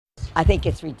I think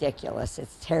it's ridiculous.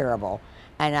 It's terrible.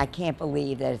 And I can't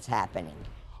believe that it's happening.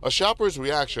 A shopper's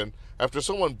reaction after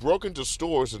someone broke into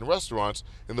stores and restaurants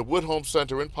in the Woodholme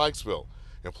Center in Pikesville.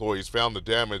 Employees found the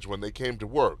damage when they came to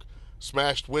work,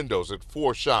 smashed windows at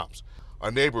 4 shops. A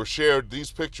neighbor shared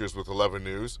these pictures with 11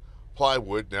 News.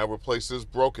 Plywood now replaces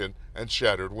broken and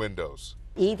shattered windows.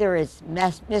 Either it's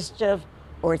mischief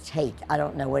or it's hate. I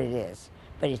don't know what it is,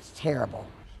 but it's terrible.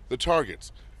 The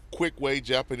targets: Quick Way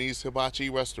Japanese Hibachi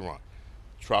Restaurant,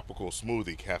 Tropical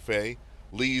Smoothie Cafe,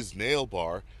 Lee's Nail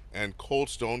Bar, and Cold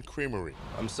Stone Creamery.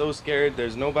 I'm so scared.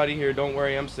 There's nobody here. Don't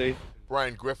worry, I'm safe.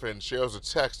 Brian Griffin shares a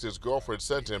text his girlfriend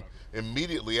sent him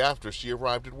immediately after she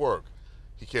arrived at work.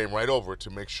 He came right over to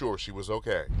make sure she was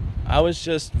okay. I was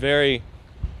just very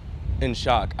in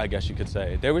shock, I guess you could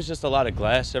say. There was just a lot of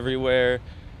glass everywhere,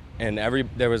 and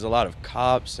there was a lot of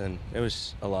cops, and it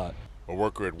was a lot. A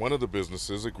worker at one of the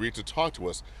businesses agreed to talk to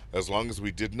us as long as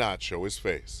we did not show his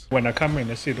face. When I come in,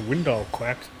 I see the window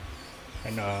cracked,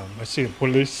 and I see the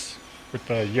police with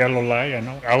the yellow light.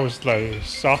 I was like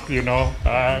shocked,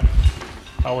 I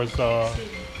was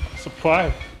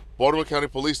surprised. Baltimore County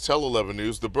Police tell 11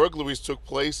 News the burglaries took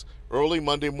place early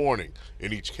Monday morning.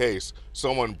 In each case,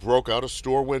 someone broke out a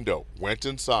store window, went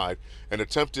inside, and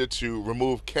attempted to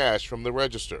remove cash from the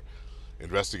register.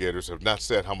 Investigators have not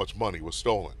said how much money was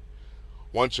stolen.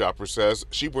 One shopper says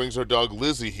she brings her dog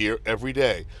Lizzie here every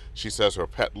day. She says her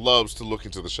pet loves to look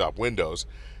into the shop windows,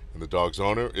 and the dog's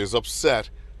owner is upset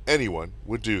anyone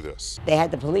would do this. They had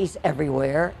the police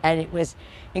everywhere, and it was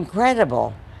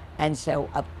incredible. And so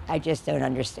I just don't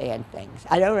understand things.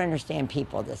 I don't understand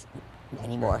people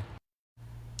anymore.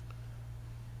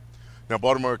 Now,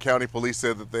 Baltimore County Police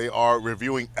said that they are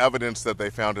reviewing evidence that they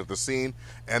found at the scene,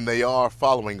 and they are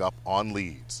following up on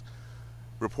leads.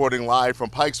 Reporting live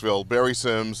from Pikesville, Barry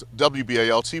Sims,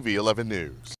 WBAL-TV 11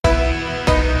 News.